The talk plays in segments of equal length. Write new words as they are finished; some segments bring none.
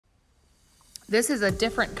This is a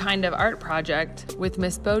different kind of art project with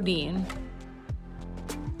Miss Bodine.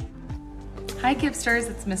 Hi KIPPsters,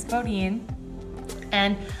 it's Miss Bodine,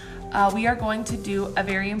 and we are going to do a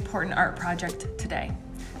very important art project today.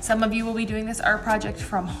 Some of you will be doing this art project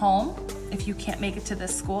from home if you can't make it to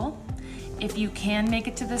this school. If you can make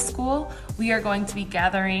it to this school, we are going to be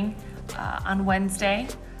gathering on Wednesday,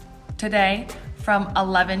 today, from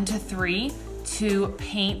 11 to 3 to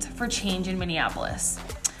paint for change in Minneapolis.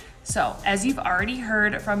 So, as you've already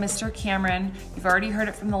heard from Mr. Cameron, you've already heard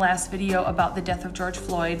it from the last video about the death of George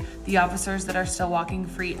Floyd, the officers that are still walking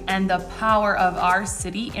free, and the power of our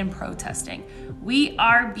city in protesting. We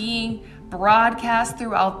are being broadcast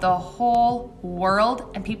throughout the whole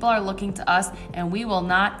world, and people are looking to us, and we will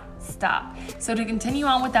not stop. So to continue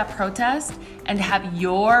on with that protest and have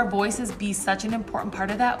your voices be such an important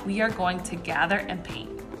part of that, we are going to gather and paint.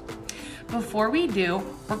 Before we do,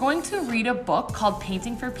 we're going to read a book called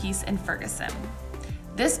Painting for Peace in Ferguson.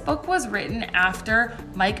 This book was written after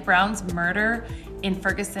Mike Brown's murder in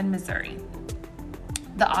Ferguson, Missouri.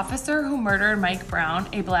 The officer who murdered Mike Brown,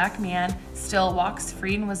 a black man, still walks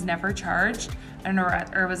free and was never charged and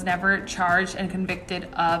convicted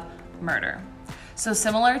of murder. So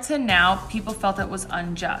similar to now, people felt it was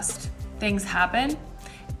unjust. Things happen,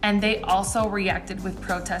 and they also reacted with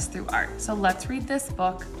protest through art. So let's read this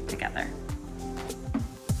book together.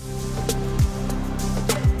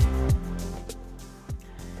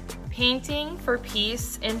 Painting for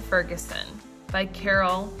Peace in Ferguson by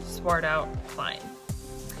Carol Swartout Klein.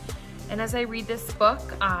 And as I read this book,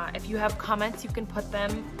 if you have comments, you can put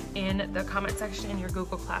them in the comment section in your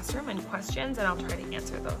Google Classroom and questions, and I'll try to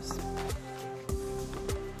answer those.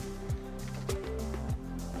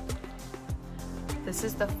 This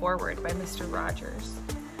is the foreword by Mr. Rogers.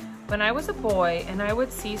 When I was a boy and I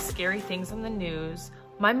would see scary things on the news,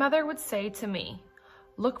 my mother would say to me,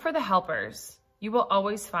 "Look for the helpers. You will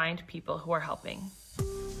always find people who are helping."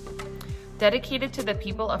 Dedicated to the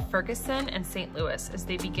people of Ferguson and St. Louis as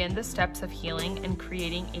they begin the steps of healing and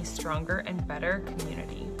creating a stronger and better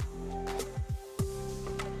community.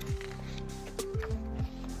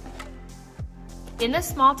 In the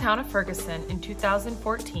small town of Ferguson in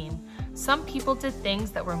 2014, some people did things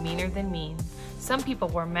that were meaner than mean. Some people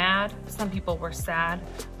were mad, some people were sad,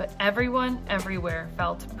 but everyone everywhere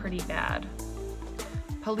felt pretty bad.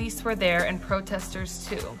 Police were there and protesters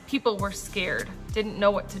too. People were scared, didn't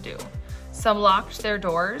know what to do. Some locked their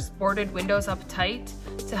doors, boarded windows up tight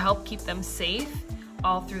to help keep them safe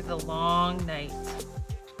all through the long night.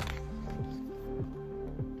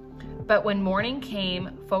 But when morning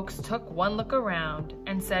came, folks took one look around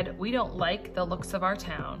and said, "We don't like the looks of our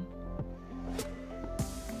town.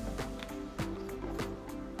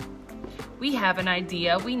 We have an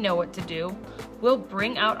idea, we know what to do. We'll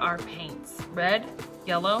bring out our paints, red,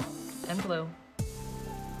 yellow, and blue.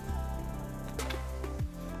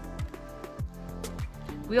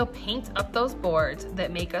 We'll paint up those boards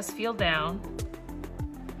that make us feel down.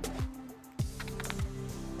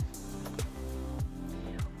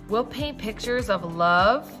 We'll paint pictures of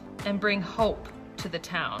love and bring hope to the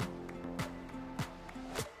town."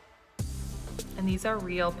 And these are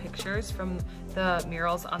real pictures from the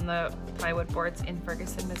murals on the plywood boards in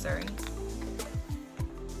Ferguson, Missouri.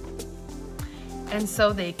 And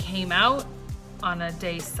so they came out on a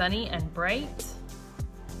day sunny and bright.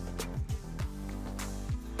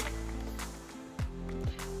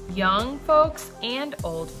 Young folks and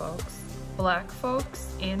old folks, black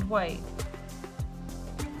folks and white.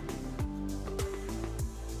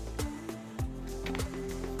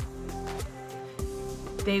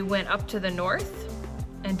 They went up to the north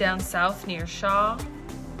and down south near Shaw.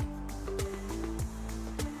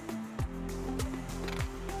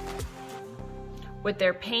 With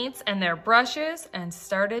their paints and their brushes and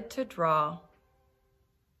started to draw.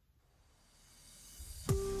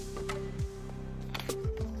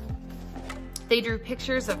 They drew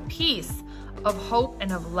pictures of peace, of hope,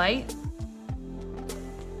 and of light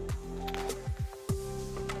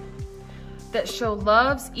that show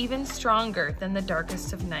love's even stronger than the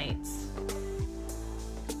darkest of nights.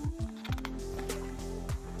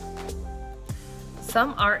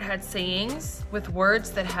 Some art had sayings with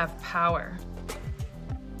words that have power.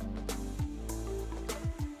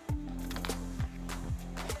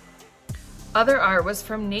 Other art was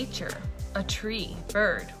from nature, a tree,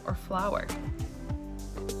 bird, or flower.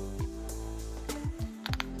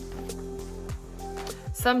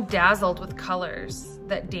 Some dazzled with colors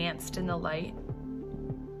that danced in the light.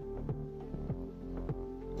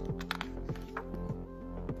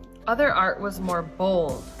 Other art was more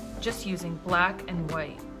bold, just using black and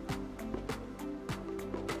white.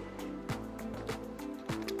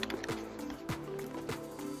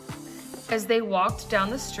 As they walked down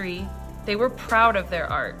the street, they were proud of their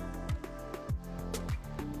art.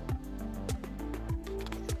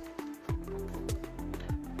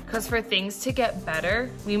 Because for things to get better,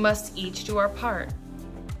 we must each do our part.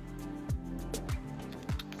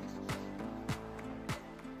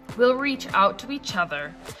 We'll reach out to each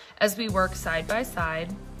other as we work side by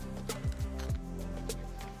side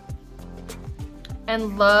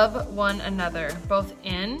and love one another, both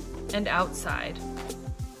in and outside.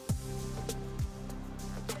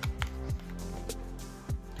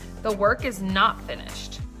 The work is not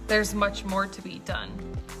finished. There's much more to be done.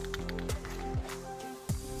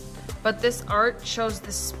 But this art shows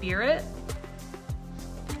the spirit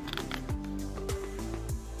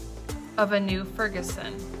of a new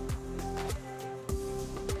Ferguson.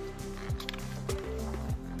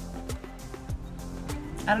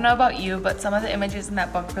 I don't know about you, but some of the images in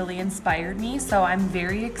that book really inspired me, so I'm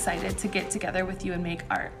very excited to get together with you and make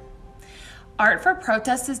art. Art for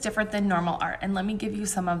protest is different than normal art, and let me give you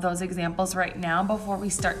some of those examples right now before we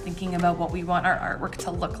start thinking about what we want our artwork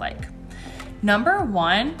to look like. Number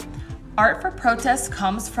one, art for protest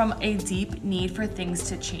comes from a deep need for things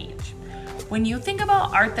to change. When you think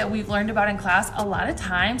about art that we've learned about in class, a lot of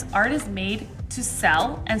times art is made to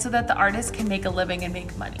sell and so that the artist can make a living and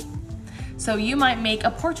make money. So you might make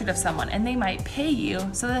a portrait of someone and they might pay you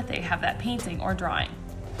so that they have that painting or drawing.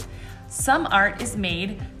 Some art is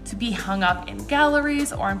made to be hung up in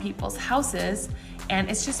galleries or in people's houses, and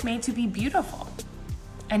it's just made to be beautiful.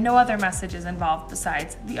 And no other message is involved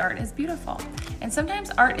besides the art is beautiful. And sometimes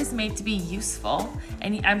art is made to be useful,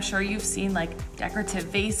 and I'm sure you've seen like decorative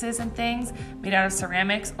vases and things made out of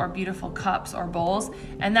ceramics or beautiful cups or bowls,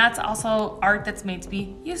 and that's also art that's made to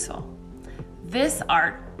be useful. This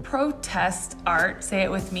art, protest art, say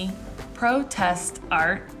it with me, protest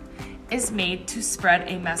art, is made to spread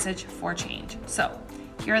a message for change. So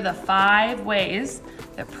here are the 5 ways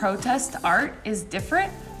that protest art is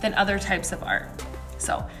different than other types of art.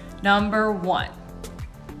 So number 1,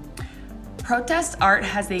 protest art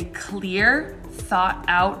has a clear, thought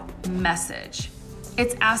out message.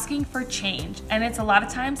 It's asking for change, and it's a lot of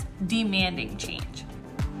times demanding change.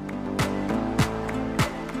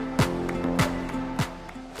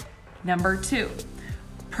 Number 2,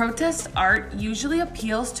 protest art usually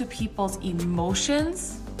appeals to people's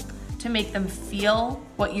emotions to make them feel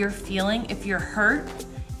what you're feeling. If you're hurt,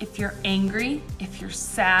 if you're angry, if you're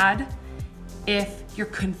sad, if you're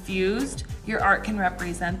confused, your art can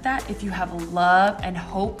represent that. If you have love and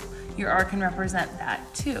hope, your art can represent that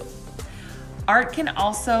too.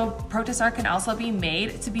 Protest art can also be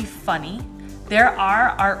made to be funny. There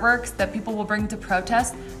are artworks that people will bring to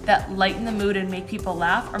protest that lighten the mood and make people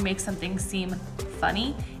laugh or make something seem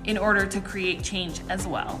funny in order to create change as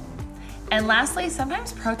well. And lastly,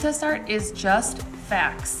 sometimes protest art is just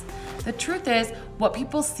facts. The truth is, what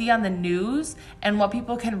people see on the news and what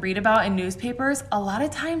people can read about in newspapers, a lot of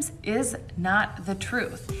times is not the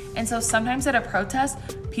truth. And so sometimes at a protest,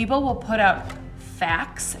 people will put out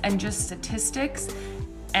facts and just statistics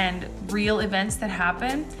and real events that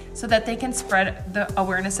happen so that they can spread the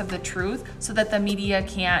awareness of the truth so that the media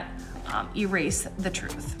can't erase the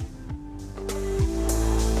truth.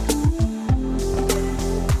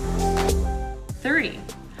 Three,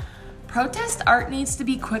 protest art needs to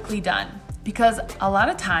be quickly done because a lot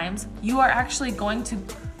of times you are actually going to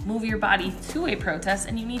move your body to a protest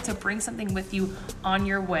and you need to bring something with you on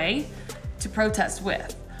your way to protest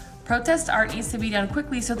with. Protest art needs to be done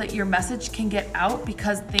quickly so that your message can get out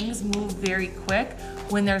because things move very quick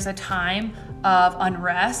when there's a time of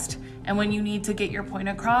unrest, and when you need to get your point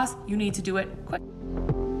across, you need to do it quick.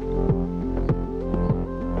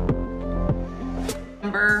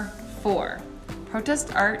 Number 4,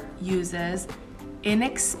 protest art uses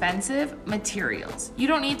inexpensive materials. You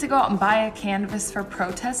don't need to go out and buy a canvas for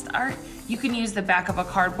protest art. You can use the back of a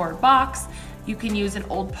cardboard box. You can use an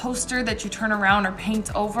old poster that you turn around or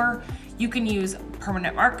paint over. You can use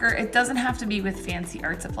permanent marker. It doesn't have to be with fancy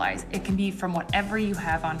art supplies. It can be from whatever you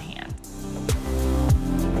have on hand.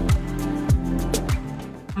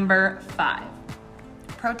 Number 5,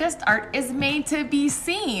 protest art is made to be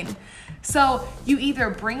seen. So you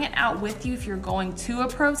either bring it out with you if you're going to a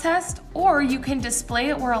protest, or you can display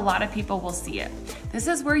it where a lot of people will see it. This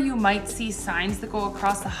is where you might see signs that go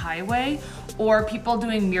across the highway, or people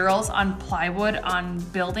doing murals on plywood on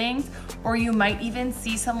buildings, or you might even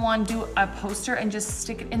see someone do a poster and just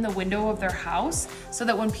stick it in the window of their house so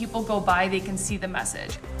that when people go by, they can see the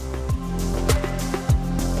message.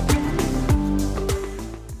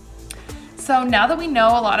 So now that we know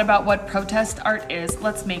a lot about what protest art is,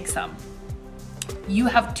 let's make some. You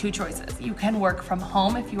have two choices. You can work from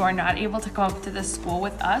home. If you are not able to come up to this school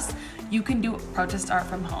with us, you can do protest art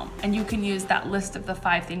from home, and you can use that list of the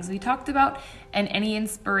 5 things we talked about and any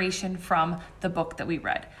inspiration from the book that we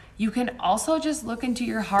read. You can also just look into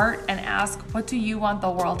your heart and ask, what do you want the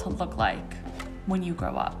world to look like when you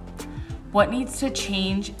grow up? What needs to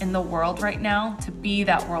change in the world right now to be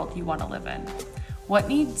that world you want to live in? What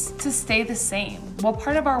needs to stay the same? What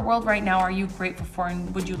part of our world right now are you grateful for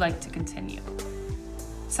and would you like to continue?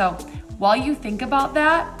 So while you think about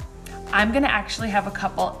that, I'm gonna actually have a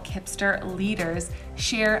couple KIPPster leaders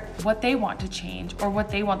share what they want to change or what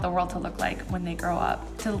they want the world to look like when they grow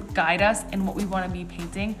up to guide us in what we wanna be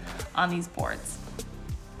painting on these boards.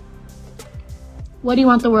 What do you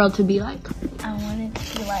want the world to be like? I want it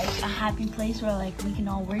to be like a happy place where like we can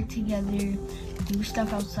all work together, do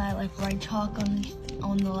stuff outside, like write chalk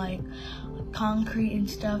on the like concrete and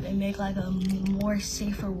stuff, and make like a more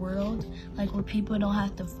safer world, like where people don't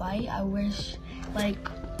have to fight. I wish like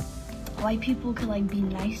white people could like be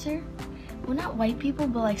nicer. Well, not white people,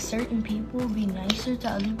 but like certain people be nicer to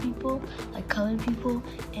other people, like colored people,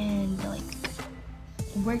 and like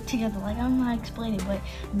work together. Like, I don't know how to explain it, but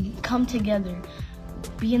come together,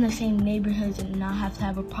 be in the same neighborhoods and not have to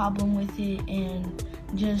have a problem with it. And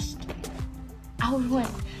just, I would want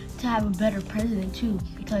to have a better president too,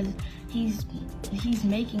 because he's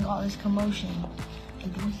making all this commotion.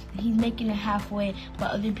 And he's making it halfway,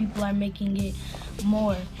 but other people are making it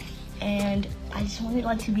more. And I just want it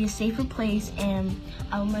like to be a safer place, and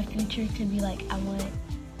I want my future to be like, I want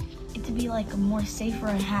it to be like a more safer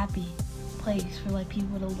and happy place for like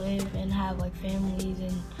people to live and have like families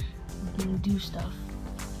and do stuff.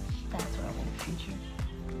 That's what I want in the future.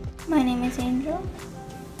 My name is Angel.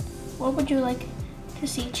 What would you like to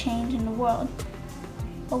see change in the world?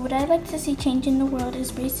 What would I like to see change in the world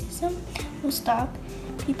is racism will stop,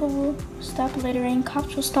 people will stop littering,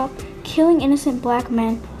 cops will stop killing innocent black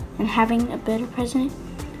men, and having a better president,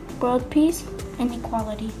 world peace, and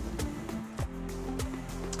equality.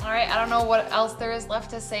 All right, I don't know what else there is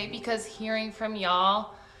left to say, because hearing from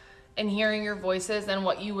y'all and hearing your voices and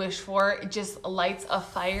what you wish for, it just lights a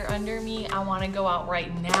fire under me. I want to go out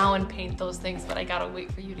right now and paint those things, but I gotta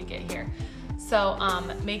wait for you to get here. So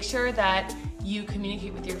make sure that you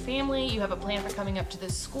communicate with your family. You have a plan for coming up to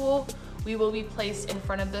this school. We will be placed in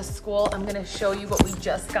front of this school. I'm gonna show you what we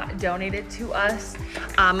just got donated to us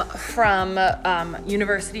from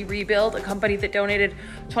University Rebuild, a company that donated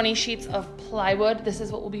 20 sheets of plywood. This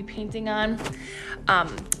is what we'll be painting on.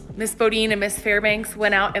 Miss Bodine and Miss Fairbanks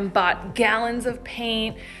went out and bought gallons of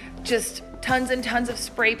paint, just tons and tons of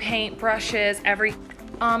spray paint, brushes,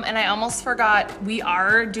 and I almost forgot, we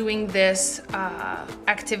are doing this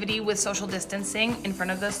activity with social distancing in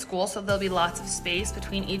front of the school, so there'll be lots of space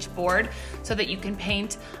between each board so that you can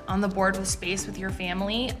paint on the board with space with your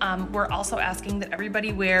family. We're also asking that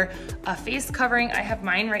everybody wear a face covering. I have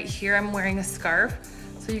mine right here. I'm wearing a scarf,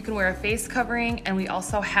 so you can wear a face covering, and we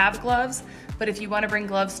also have gloves. But if you want to bring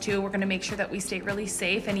gloves too, we're going to make sure that we stay really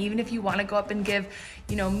safe. And even if you want to go up and give,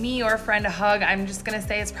 me or a friend a hug, I'm just going to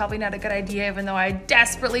say it's probably not a good idea, even though I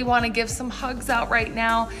desperately want to give some hugs out right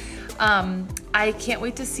now. I can't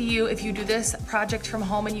wait to see you. If you do this project from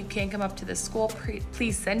home and you can't come up to the school,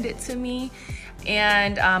 please send it to me.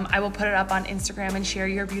 And I will put it up on Instagram and share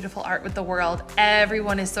your beautiful art with the world.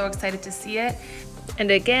 Everyone is so excited to see it.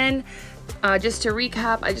 And again, just to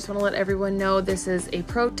recap, I just want to let everyone know this is a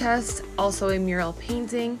protest, also a mural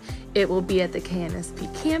painting. It will be at the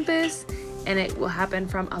KNSP campus, and it will happen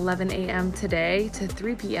from 11 a.m. today to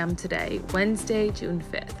 3 p.m. today, Wednesday, June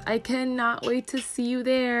 5th. I cannot wait to see you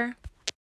there.